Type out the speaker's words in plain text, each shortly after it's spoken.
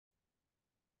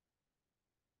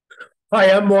Hi,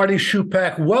 I'm Marty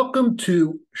Schupak. Welcome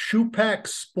to Schupak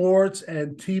Sports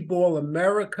and T-Ball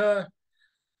America.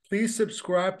 Please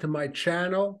subscribe to my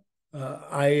channel.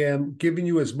 I am giving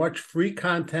you as much free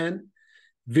content,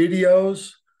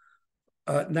 videos,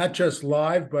 not just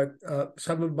live, but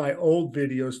some of my old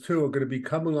videos too are going to be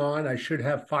coming on. I should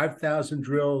have 5,000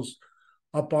 drills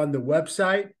up on the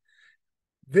website.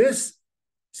 This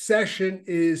session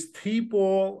is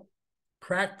T-Ball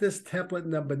practice template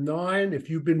number 9. If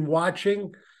you've been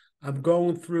watching, I'm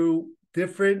going through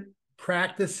different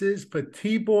practices for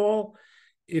T-ball.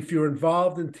 If you're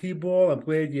involved in T-ball, I'm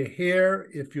glad you're here.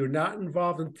 If you're not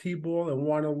involved in T-ball and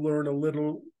want to learn a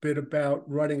little bit about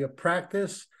running a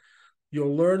practice,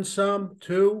 you'll learn some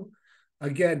too.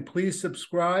 Again, please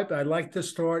subscribe. I like to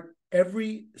start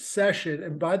every session.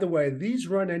 And by the way, these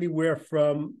run anywhere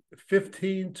from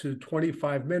 15 to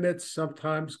 25 minutes,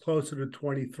 sometimes closer to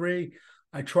 23.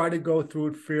 I try to go through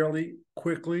it fairly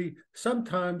quickly,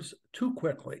 sometimes too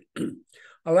quickly.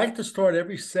 I like to start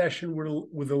every session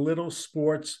with a little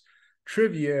sports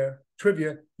trivia,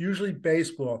 usually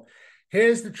baseball.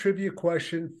 Here's the trivia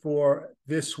question for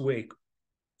this week.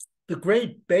 The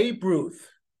great Babe Ruth,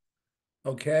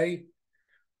 okay?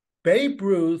 Babe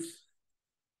Ruth,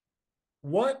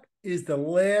 what is the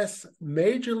last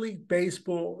Major League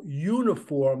Baseball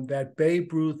uniform that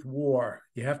Babe Ruth wore?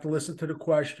 You have to listen to the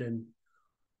question.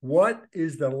 What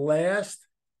is the last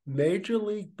Major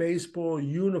League Baseball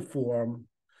uniform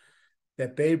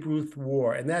that Babe Ruth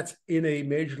wore? And that's in a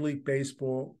Major League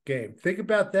Baseball game. Think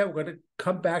about that. We're going to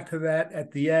come back to that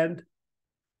at the end.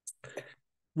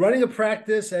 Running a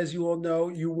practice, as you all know,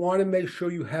 you want to make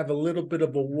sure you have a little bit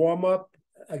of a warm-up.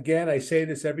 Again, I say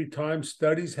this every time.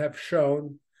 Studies have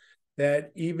shown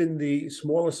that even the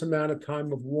smallest amount of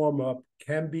time of warm-up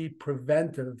can be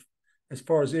preventive as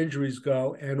far as injuries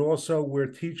go. And also, we're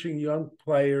teaching young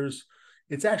players,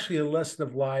 it's actually a lesson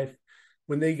of life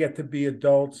when they get to be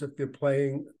adults. If they're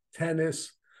playing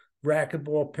tennis,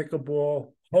 racquetball,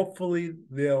 pickleball, hopefully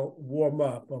they'll warm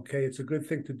up, okay? It's a good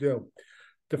thing to do.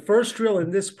 The first drill in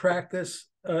this practice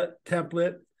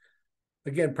template,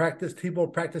 again, practice T-ball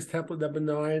practice template number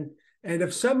 9. And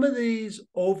if some of these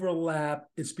overlap,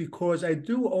 it's because I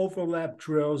do overlap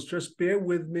drills. Just bear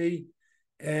with me.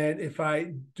 And if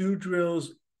I do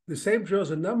drills, the same drills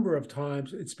a number of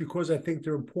times, it's because I think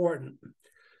they're important.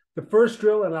 The first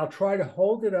drill, and I'll try to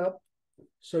hold it up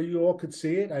so you all could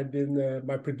see it. I've been,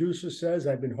 my producer says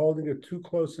I've been holding it too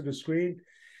close to the screen,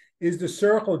 is the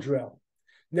circle drill.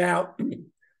 Now,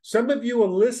 some of you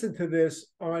will listen to this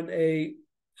on a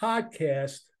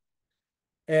podcast,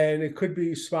 and it could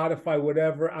be Spotify,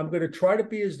 whatever. I'm going to try to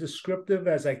be as descriptive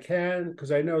as I can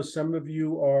because I know some of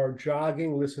you are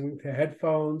jogging, listening to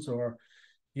headphones, or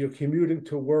you're commuting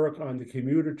to work on the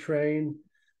commuter train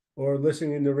or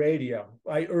listening in the radio.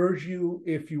 I urge you,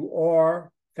 if you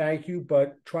are, thank you,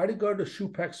 but try to go to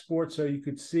Schupak Sports so you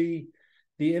could see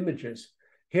the images.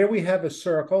 Here we have a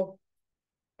circle,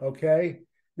 okay?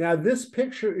 Now, this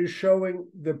picture is showing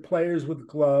the players with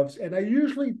gloves, and I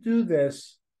usually do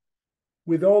this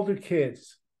with older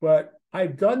kids, but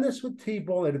I've done this with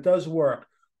T-ball, and it does work.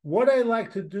 What I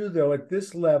like to do, though, at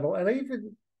this level, and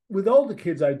even with older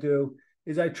kids I do,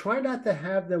 is I try not to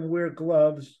have them wear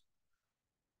gloves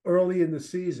early in the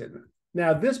season.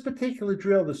 Now, this particular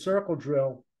drill, the circle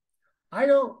drill, I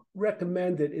don't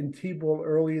recommend it in T-ball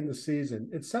early in the season.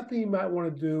 It's something you might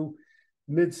want to do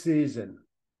mid-season.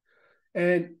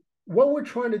 And what we're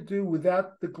trying to do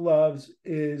without the gloves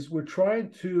is we're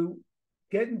trying to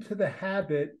get into the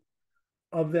habit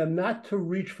of them not to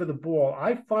reach for the ball.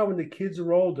 I find when the kids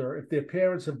are older, if their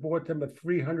parents have bought them a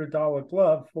 $300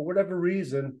 glove, for whatever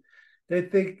reason, they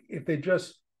think if they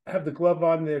just have the glove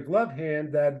on their glove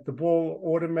hand, that the ball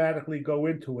will automatically go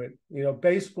into it. You know,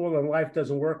 baseball and life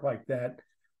doesn't work like that.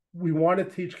 We want to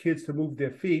teach kids to move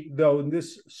their feet, though in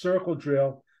this circle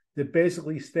drill, they're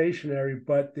basically stationary,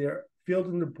 but they're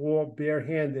fielding the ball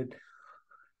barehanded.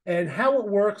 And how it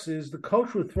works is the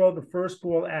coach will throw the first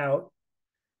ball out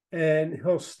and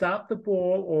he'll stop the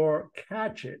ball or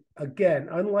catch it. Again,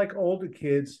 unlike older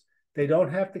kids, they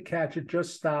don't have to catch it,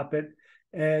 just stop it.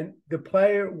 And the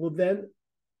player will then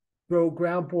throw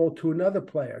ground ball to another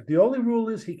player. The only rule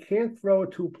is he can't throw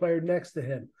it to a player next to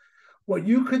him. What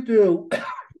you could do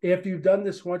after you've done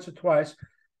this once or twice,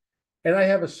 and I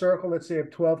have a circle, let's say of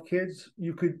 12 kids,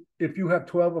 you could, if you have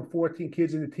 12 or 14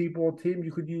 kids in the T-ball team,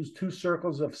 you could use 2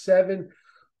 circles of 7.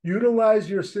 Utilize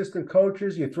your assistant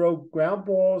coaches. You throw ground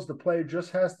balls. The player just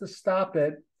has to stop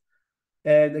it.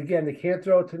 And again, they can't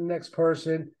throw it to the next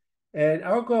person. And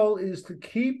our goal is to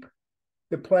keep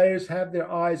the players have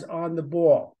their eyes on the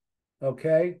ball,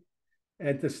 okay?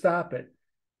 And to stop it.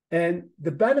 And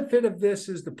the benefit of this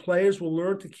is the players will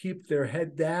learn to keep their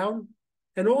head down.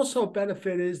 And also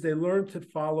benefit is they learn to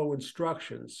follow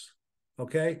instructions.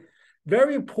 Okay.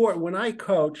 Very important. When I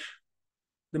coach,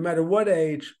 no matter what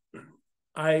age,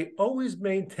 I always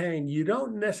maintain you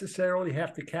don't necessarily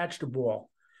have to catch the ball.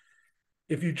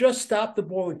 If you just stop the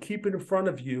ball and keep it in front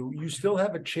of you, you still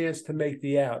have a chance to make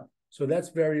the out. So that's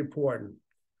very important.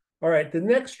 All right, the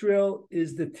next drill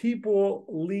is the T-ball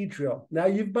lead drill. Now,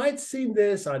 you might have seen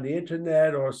this on the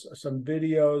internet or some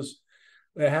videos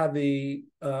where how the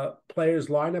players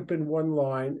line up in one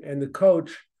line and the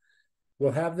coach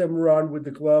will have them run with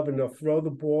the glove and they'll throw the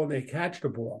ball and they catch the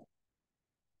ball.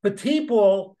 But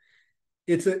T-ball,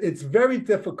 it's very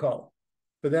difficult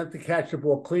for them to catch the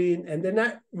ball clean, and they're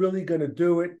not really going to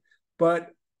do it. But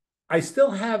I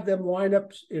still have them line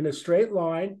up in a straight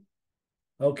line,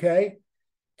 okay?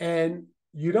 And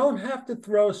you don't have to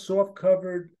throw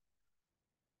soft-covered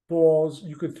balls.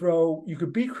 You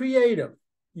could be creative.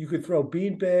 You could throw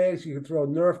bean bags. You could throw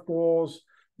Nerf balls.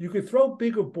 You could throw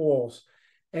bigger balls.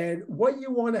 And what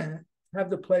you want to have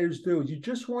the players do is you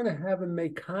just want to have them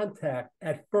make contact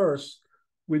at first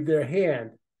with their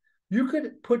hand. You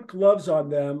could put gloves on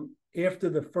them after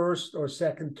the first or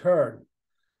second turn.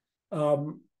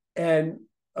 And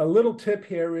a little tip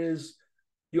here is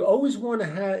you always want to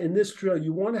have, in this drill,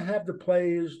 you want to have the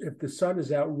players, if the sun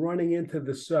is out, running into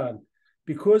the sun.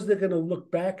 Because they're going to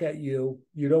look back at you,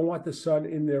 you don't want the sun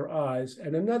in their eyes.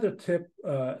 And another tip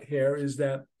here is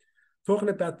that, talking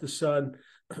about the sun,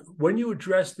 when you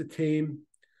address the team,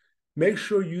 make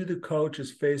sure you, the coach,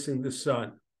 is facing the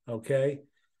sun, okay?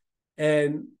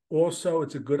 And also,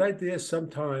 it's a good idea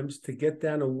sometimes to get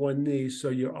down on one knee so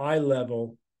your eye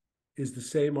level is the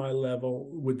same eye level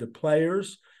with the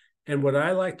players. And what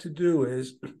I like to do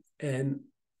is, and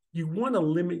you want to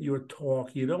limit your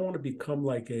talk. You don't want to become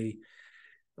like a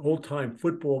old-time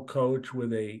football coach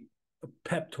with a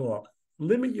pep talk.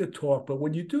 Limit your talk, but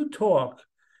when you do talk,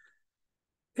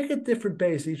 pick a different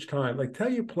base each time. Like tell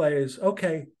your players,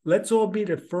 okay, let's all meet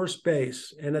at first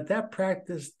base. And at that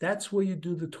practice, that's where you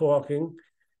do the talking.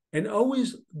 And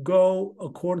always go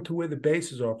according to where the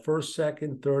bases are, first,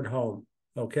 second, third home.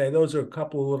 Okay, those are a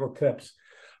couple of little tips.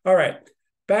 All right,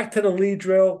 back to the lead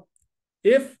drill.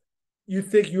 If you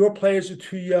think your players are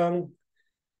too young,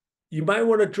 you might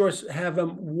want to just have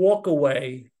them walk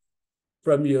away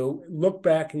from you, look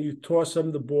back, and you toss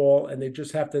them the ball, and they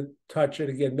just have to touch it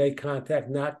again, make contact,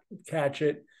 not catch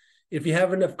it. If you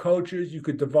have enough coaches, you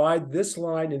could divide this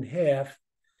line in half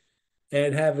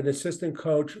and have an assistant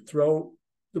coach throw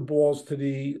the balls to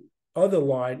the other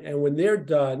line. And when they're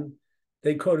done,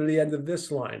 they go to the end of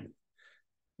this line.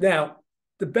 Now,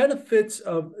 the benefits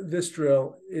of this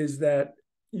drill is that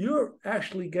you're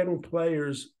actually getting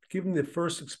players, giving the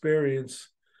first experience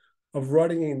of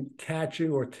running and catching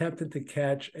or attempting to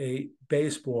catch a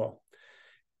baseball.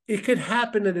 It could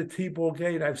happen in a T-ball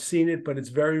game. I've seen it, but it's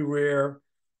very rare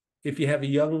if you have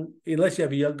unless you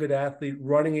have a young, good athlete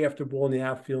running after ball in the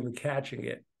outfield and catching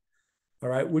it. All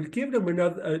right, would give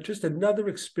them just another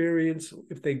experience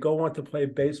if they go on to play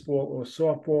baseball or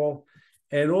softball.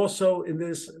 And also in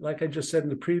this, like I just said in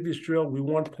the previous drill, we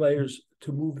want players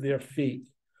to move their feet.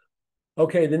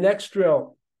 Okay, the next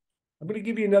drill, I'm going to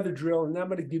give you another drill, and I'm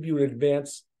going to give you an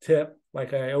advanced tip,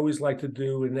 like I always like to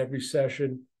do in every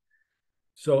session.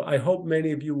 So I hope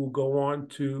many of you will go on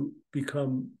to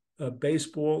become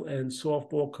baseball and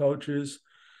softball coaches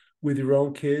with your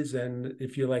own kids. And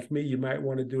if you're like me, you might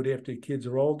want to do it after your kids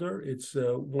are older. It's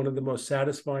one of the most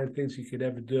satisfying things you could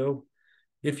ever do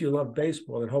if you love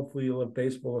baseball, and hopefully you love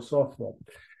baseball or softball.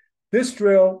 This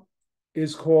drill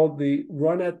is called the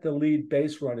run at the lead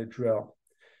base runner drill.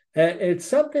 And it's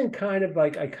something kind of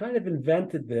like, I kind of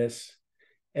invented this.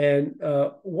 And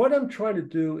what I'm trying to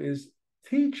do is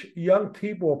teach young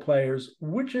T-ball players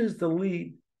which is the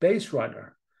lead base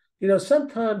runner. You know,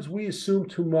 sometimes we assume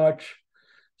too much.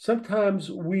 Sometimes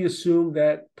we assume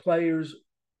that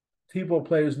T-ball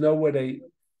players know what a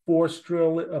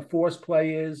force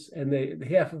play is, and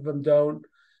half of them don't.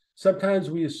 Sometimes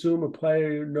we assume a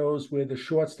player knows where the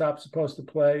shortstop's supposed to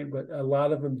play, but a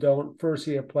lot of them don't,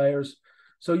 first-year players.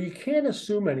 So you can't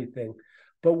assume anything.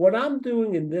 But what I'm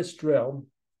doing in this drill,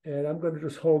 and I'm going to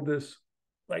just hold this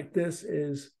like this,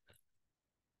 is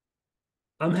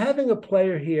I'm having a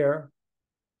player here,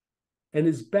 and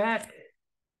his back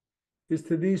is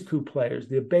to these two players,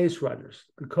 the base runners.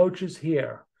 The coach is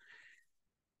here.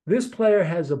 This player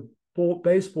has a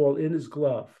baseball in his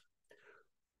glove.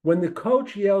 When the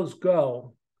coach yells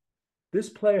go, this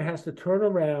player has to turn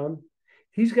around.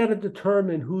 He's got to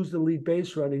determine who's the lead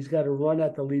base runner. He's got to run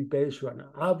at the lead base runner.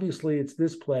 Obviously, it's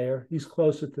this player. He's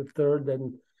closer to third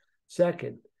than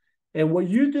second. And what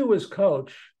you do as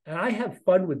coach, and I have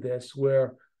fun with this,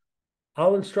 where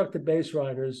I'll instruct the base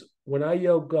runners when I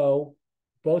yell go,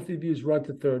 both of you run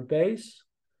to third base,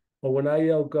 or when I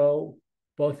yell go,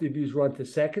 both of you run to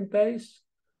second base.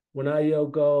 When I yell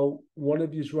go, one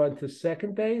of you run to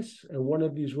second base, and one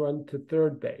of you run to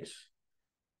third base.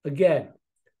 Again,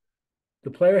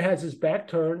 the player has his back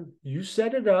turned. You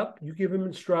set it up. You give him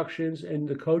instructions, and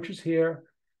the coach is here.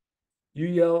 You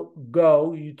yell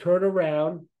go. You turn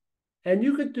around, and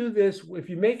you could do this if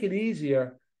you make it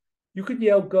easier. You could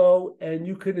yell go, and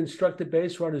you could instruct the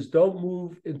base runners, don't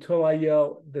move until I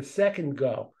yell the second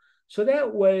go. So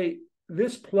that way,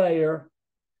 this player,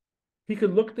 he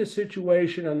could look at the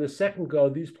situation on the second go,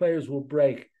 these players will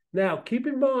break. Now, keep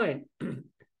in mind,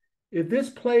 if this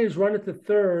player is running to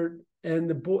third and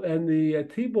the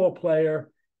T-ball player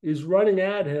is running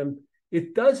at him,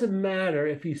 it doesn't matter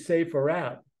if he's safe or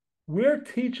out. We're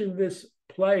teaching this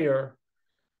player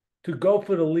to go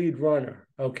for the lead runner,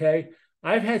 okay?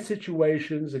 I've had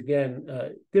situations, again,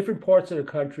 different parts of the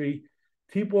country,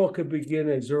 T-ball could begin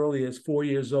as early as 4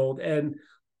 years old, and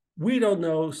we don't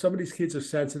know, some of these kids are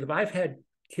sensitive. I've had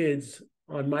kids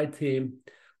on my team,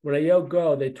 when I yell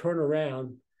go, they turn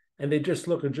around and they just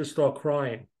look and just start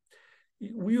crying.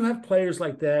 You have players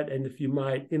like that, and if you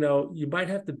might, you might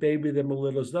have to baby them a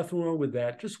little. There's nothing wrong with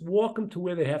that. Just walk them to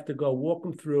where they have to go, walk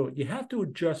them through it. You have to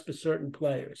adjust for certain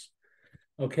players,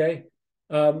 okay?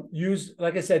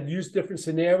 Like I said, use different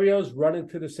scenarios, running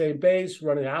to the same base,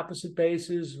 running opposite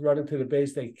bases, running to the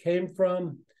base they came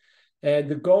from. And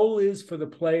the goal is for the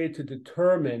player to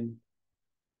determine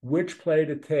which player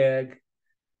to tag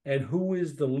and who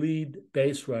is the lead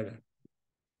base runner.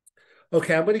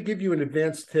 Okay, I'm going to give you an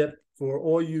advanced tip for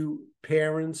all you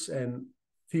parents and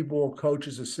T-ball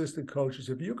coaches, assistant coaches.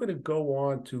 If you're going to go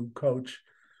on to coach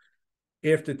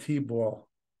after T-ball,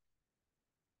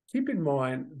 keep in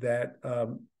mind that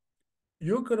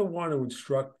you're going to want to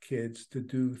instruct kids to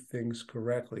do things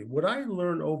correctly. What I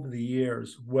learned over the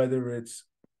years, whether it's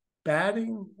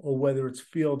batting or whether it's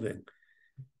fielding,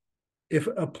 if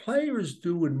a player is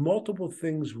doing multiple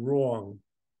things wrong,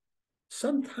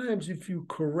 sometimes if you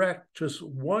correct just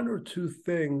one or two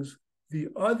things, the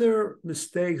other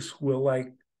mistakes will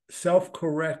like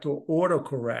self-correct or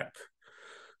autocorrect.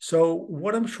 So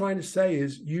what I'm trying to say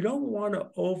is you don't want to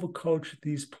overcoach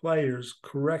these players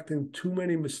correcting too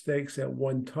many mistakes at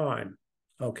one time,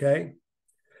 okay?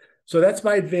 So that's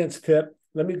my advanced tip.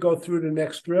 Let me go through the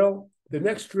next drill. The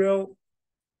next drill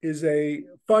is a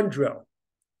fun drill.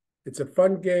 It's a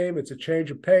fun game. It's a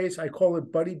change of pace. I call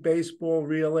it buddy baseball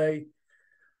relay.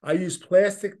 I use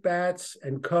plastic bats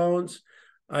and cones.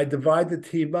 I divide the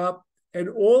team up. And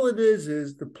all it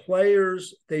is the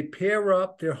players, they pair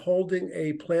up. They're holding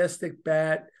a plastic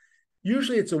bat.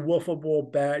 Usually it's a wiffle ball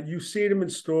bat. You see them in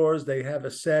stores. They have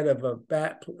a set of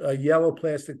a yellow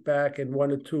plastic bat and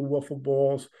one or two wiffle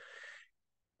balls.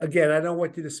 Again, I don't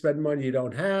want you to spend money you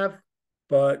don't have,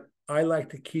 but I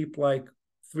like to keep like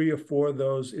 3 or 4 of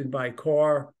those in my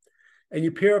car. And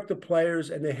you pair up the players,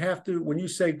 and they have to, when you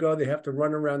say go, they have to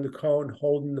run around the cone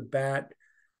holding the bat.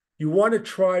 You want to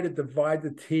try to divide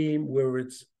the team where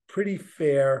it's pretty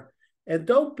fair. And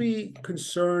don't be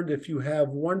concerned if you have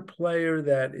one player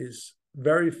that is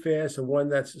very fast and one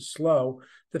that's slow.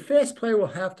 The fast player will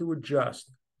have to adjust.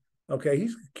 Okay,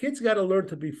 kids got to learn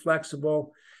to be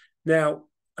flexible. Now,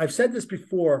 I've said this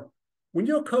before. When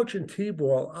you're coaching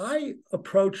T-ball, I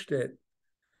approached it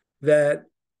that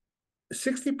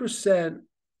 60%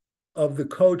 of the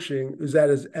coaching is that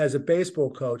as a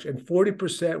baseball coach, and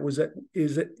 40%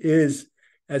 is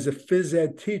as a phys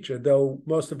ed teacher, though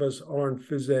most of us aren't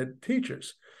phys ed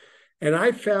teachers. And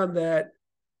I found that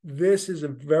this is a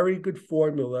very good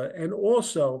formula. And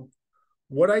also,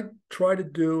 what I try to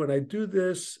do, and I do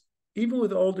this even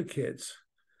with older kids,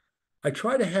 I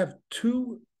try to have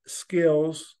 2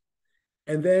 skills,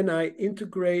 and then I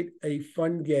integrate a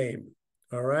fun game,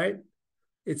 all right?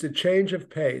 It's a change of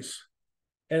pace.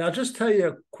 And I'll just tell you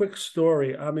a quick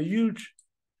story. I'm a huge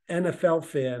NFL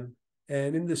fan,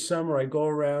 and in the summer, I go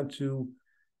around to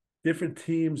different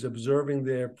teams observing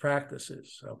their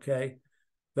practices, okay?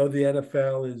 Though the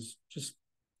NFL is just,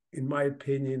 in my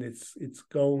opinion, it's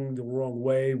going the wrong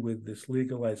way with this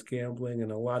legalized gambling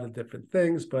and a lot of different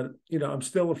things, but, I'm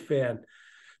still a fan.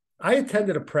 I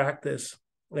attended a practice,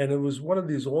 and it was one of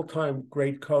these all-time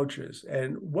great coaches.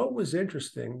 And what was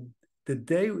interesting, the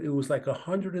day it was like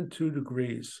 102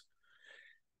 degrees.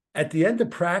 At the end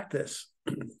of practice,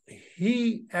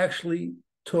 he actually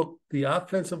took the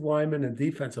offensive lineman and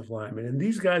defensive lineman, and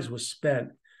these guys were spent.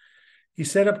 He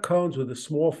set up cones with a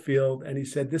small field, and he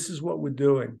said, "This is what we're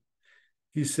doing."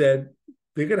 He said,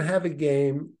 they're going to have a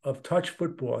game of touch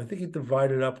football. I think he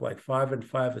divided up like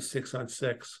 5-on-5 or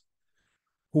 6-on-6.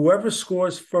 Whoever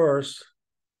scores first,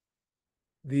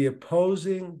 the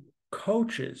opposing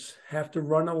coaches have to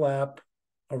run a lap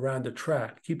around the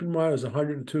track. Keep in mind, it was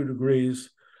 102 degrees.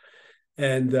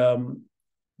 And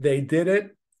they did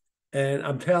it. And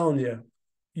I'm telling you,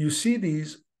 you see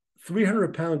these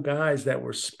 300-pound guys that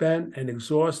were spent and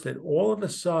exhausted. All of a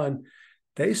sudden,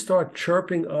 they start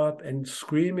chirping up and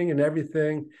screaming and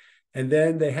everything. And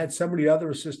then they had some of the other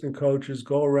assistant coaches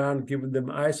go around giving them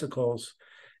icicles.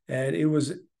 And it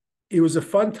was a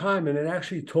fun time. And it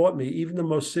actually taught me, even the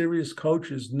most serious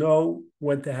coaches know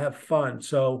when to have fun.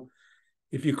 So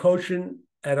if you're coaching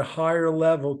at a higher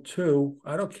level too,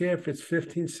 I don't care if it's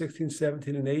 15, 16,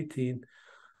 17, and 18,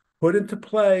 put into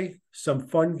play some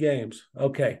fun games.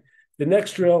 Okay, the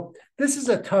next drill. This is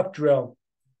a tough drill.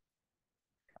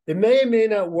 It may or may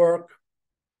not work,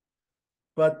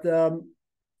 but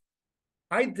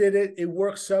I did it. It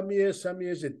worked some years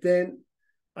it didn't.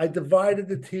 I divided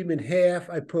the team in half.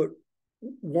 I put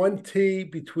one tee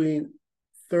between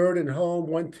third and home,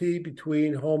 one tee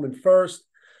between home and first.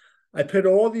 I put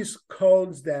all these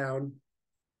cones down,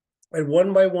 and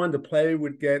one by one, the player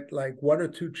would get like one or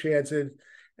two chances,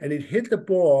 and he'd hit the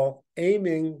ball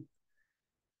aiming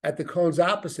at the cones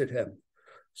opposite him.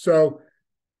 So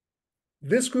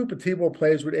this group of T-ball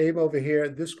players would aim over here.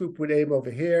 This group would aim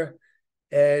over here.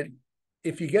 And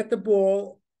if you get the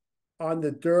ball on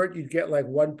the dirt, you'd get like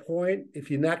 1 point.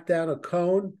 If you knock down a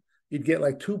cone, you'd get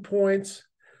like 2 points.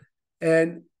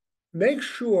 And make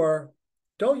sure,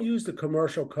 don't use the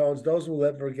commercial cones. Those will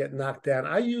never get knocked down.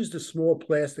 I used the small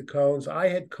plastic cones. I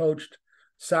had coached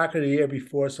soccer the year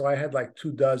before, so I had like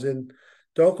 24.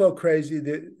 Don't go crazy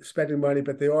spending money,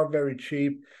 but they are very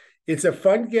cheap. It's a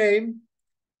fun game,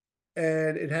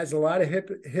 and it has a lot of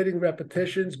hitting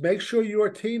repetitions. Make sure your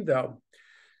team, though,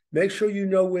 make sure you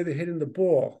know where they're hitting the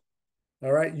ball.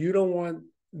 All right? You don't want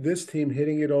this team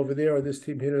hitting it over there or this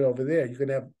team hitting it over there. You can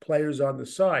have players on the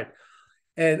side.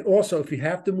 And also, if you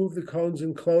have to move the cones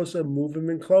in closer, move them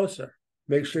in closer.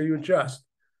 Make sure you adjust.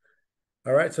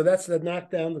 All right, so that's the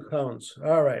knock down the cones.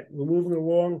 All right, we're moving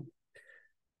along.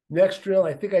 Next drill,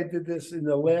 I think I did this in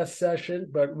the last session,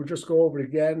 but we'll just go over it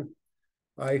again.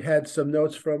 I had some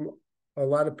notes from a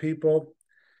lot of people.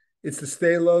 It's the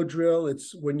stay low drill.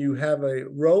 It's when you have a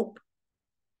rope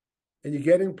and you're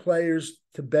getting players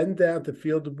to bend down to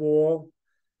field the ball.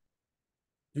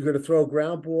 You're going to throw a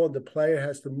ground ball. The player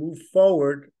has to move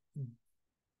forward.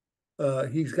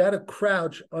 He's got to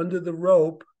crouch under the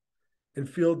rope and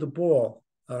field the ball.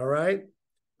 All right.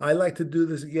 I like to do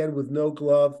this again with no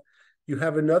glove. You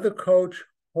have another coach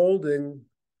holding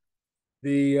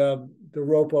the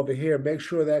rope over here. Make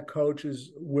sure that coach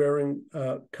is wearing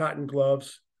cotton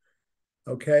gloves.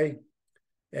 Okay.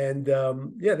 And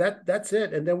yeah, that's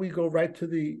it. And then we go right to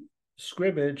the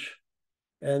scrimmage.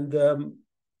 And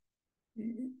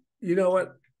you know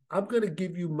what? I'm going to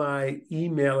give you my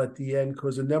email at the end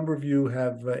because a number of you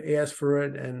have asked for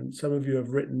it and some of you have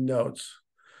written notes.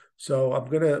 So I'm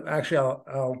going to actually,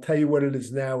 I'll tell you what it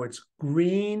is now. It's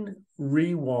Green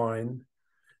Rewind.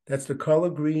 That's the color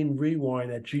green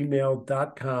rewind at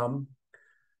gmail.com.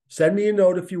 Send me a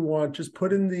note if you want. Just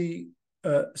put in the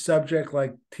subject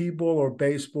like T-ball or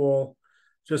baseball,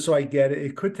 just so I get it.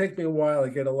 It could take me a while. I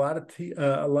get a lot of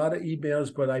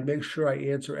emails, but I make sure I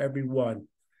answer every one.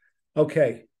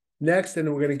 Okay, next,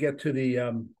 and we're going to get to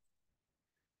the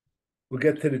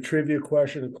trivia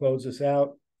question and close this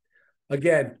out.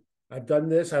 Again, I've done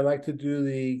this. I like to do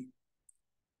the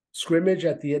scrimmage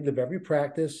at the end of every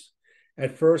practice.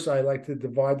 At first, I like to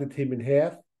divide the team in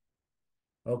half.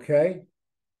 Okay,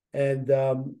 and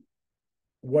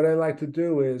what I like to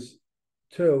do is,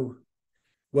 too,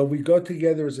 when we go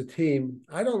together as a team,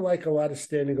 I don't like a lot of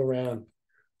standing around.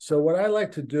 So what I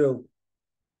like to do,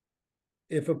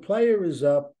 if a player is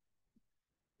up,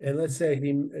 and let's say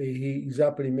he's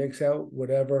up and he makes out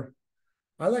whatever,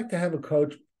 I like to have a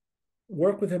coach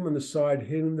work with him on the side,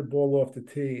 hitting the ball off the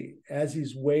tee as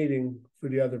he's waiting for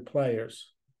the other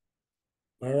players.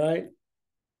 All right?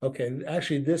 Okay,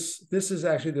 actually, this is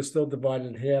actually the still divided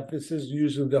in half. This is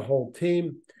using the whole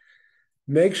team.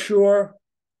 Make sure,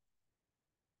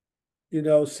 you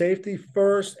know, safety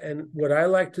first. And what I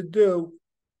like to do,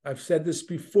 I've said this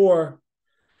before,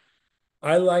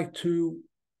 I like to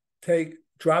take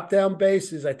drop down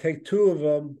bases. I take 2 of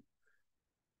them.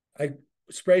 I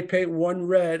spray paint one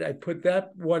red. I put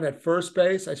that one at first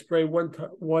base. I spray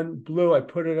one blue. I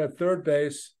put it at third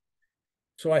base.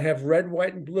 So I have red,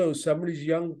 white, and blue. Some of these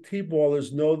young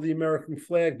T-ballers know the American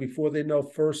flag before they know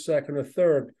first, second, or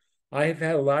third. I have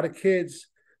had a lot of kids,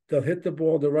 they'll hit the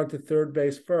ball, they'll run to third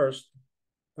base first.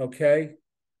 Okay.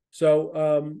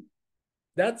 So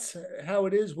that's how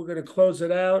it is. We're going to close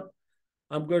it out.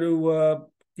 I'm going to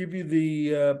give you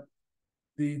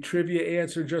the trivia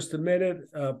answer in just a minute.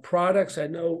 Products. I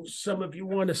know some of you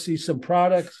want to see some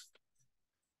products.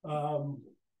 All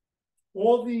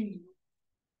the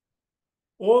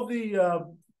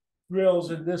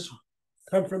drills in this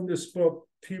come from this book,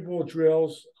 T-ball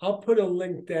drills. I'll put a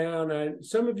link down. And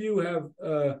some of you have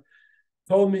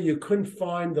told me you couldn't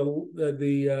find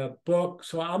the book,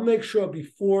 so I'll make sure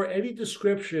before any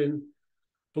description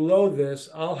below this,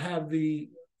 I'll have the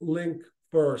link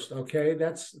first. Okay,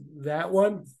 that's that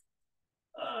one.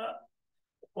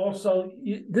 Also,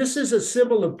 this is a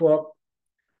similar book,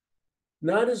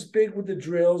 not as big with the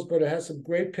drills, but it has some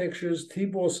great pictures,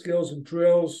 T-ball skills and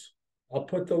drills. I'll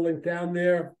put the link down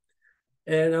there.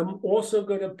 And I'm also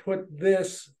going to put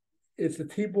this, it's the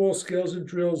T-ball skills and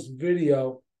drills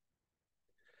video.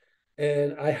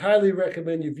 And I highly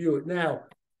recommend you view it. Now,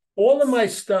 all of my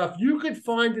stuff, you could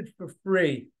find it for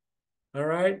free. All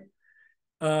right.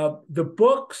 The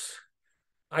books,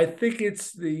 I think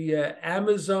it's the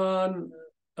Amazon.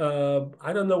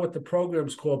 I don't know what the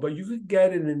program's called, but you could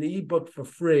get it in an ebook for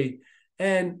free.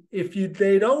 And if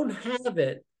they don't have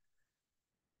it,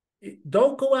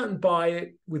 don't go out and buy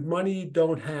it with money you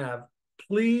don't have.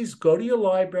 Please go to your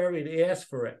library and ask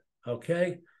for it.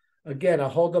 Okay. Again, I'll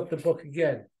hold up the book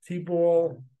again.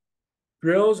 T-ball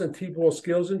drills and T-ball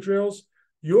skills and drills.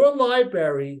 Your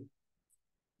library,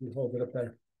 you hold it up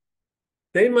there.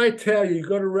 They might tell you,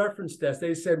 go to reference desk.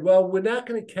 They said, well, we're not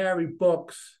going to carry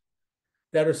books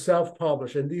that are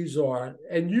self-published, and these are.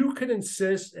 And you can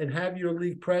insist and have your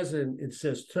league president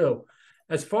insist too.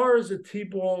 As far as the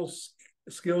T-ball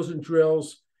skills and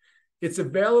drills, it's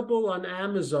available on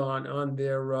Amazon on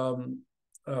their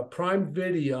Prime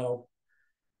Video.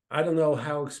 I don't know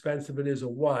how expensive it is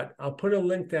or what. I'll put a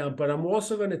link down, but I'm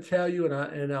also going to tell you,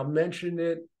 and I'll mention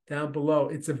it down below.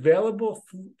 It's available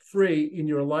free in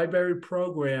your library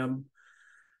program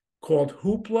called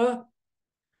Hoopla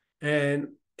and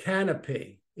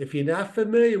Kanopy. If you're not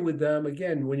familiar with them,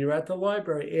 again, when you're at the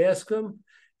library, ask them.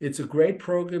 It's a great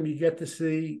program. You get to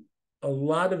see a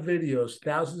lot of videos,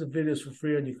 thousands of videos for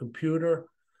free on your computer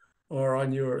or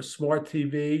on your smart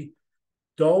TV.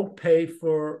 Don't pay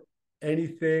for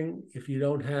anything if you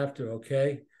don't have to,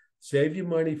 okay? Save your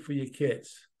money for your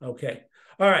kids, okay?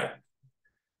 All right.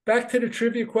 Back to the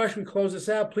trivia question. We close this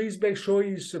out. Please make sure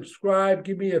you subscribe.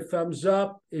 Give me a thumbs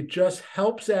up. It just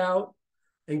helps out.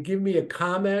 And give me a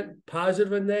comment,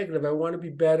 positive or negative. I want to be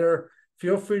better.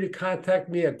 Feel free to contact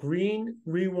me at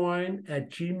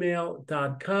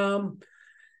greenrewind@gmail.com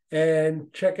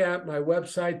and check out my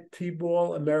website,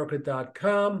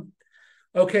 tballamerica.com.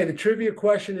 Okay, the trivia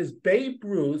question is Babe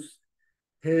Ruth,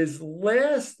 his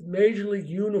last Major League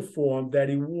uniform that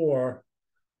he wore,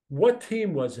 what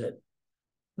team was it?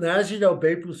 Now, as you know,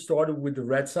 Babe Ruth started with the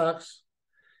Red Sox.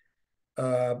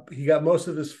 He got most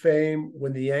of his fame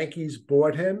when the Yankees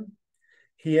bought him.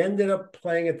 He ended up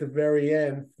playing at the very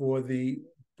end for the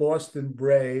Boston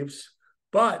Braves.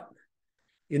 But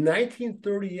in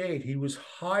 1938, he was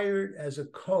hired as a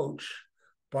coach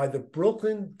by the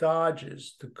Brooklyn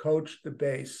Dodgers to coach the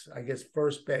base, I guess,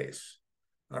 first base.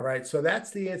 All right, so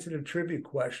that's the answer to the trivia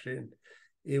question.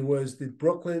 It was the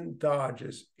Brooklyn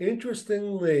Dodgers.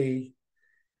 Interestingly,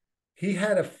 he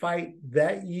had a fight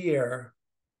that year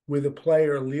with a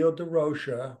player, Leo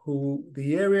DeRocha, who the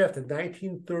year after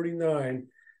 1939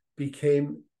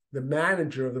 became the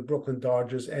manager of the Brooklyn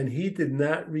Dodgers, and he did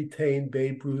not retain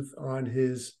Babe Ruth on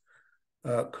his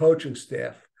coaching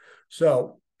staff.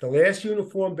 So the last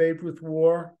uniform Babe Ruth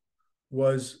wore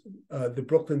was the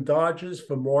Brooklyn Dodgers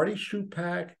for Marty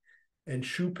Schupak and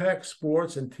Schupak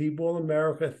Sports and T-Ball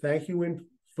America. Thank you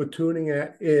for tuning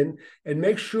in. And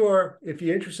make sure, if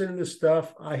you're interested in this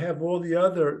stuff, I have all the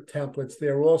other templates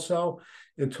there also.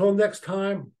 Until next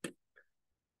time,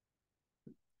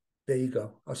 there you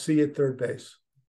go. I'll see you at third base.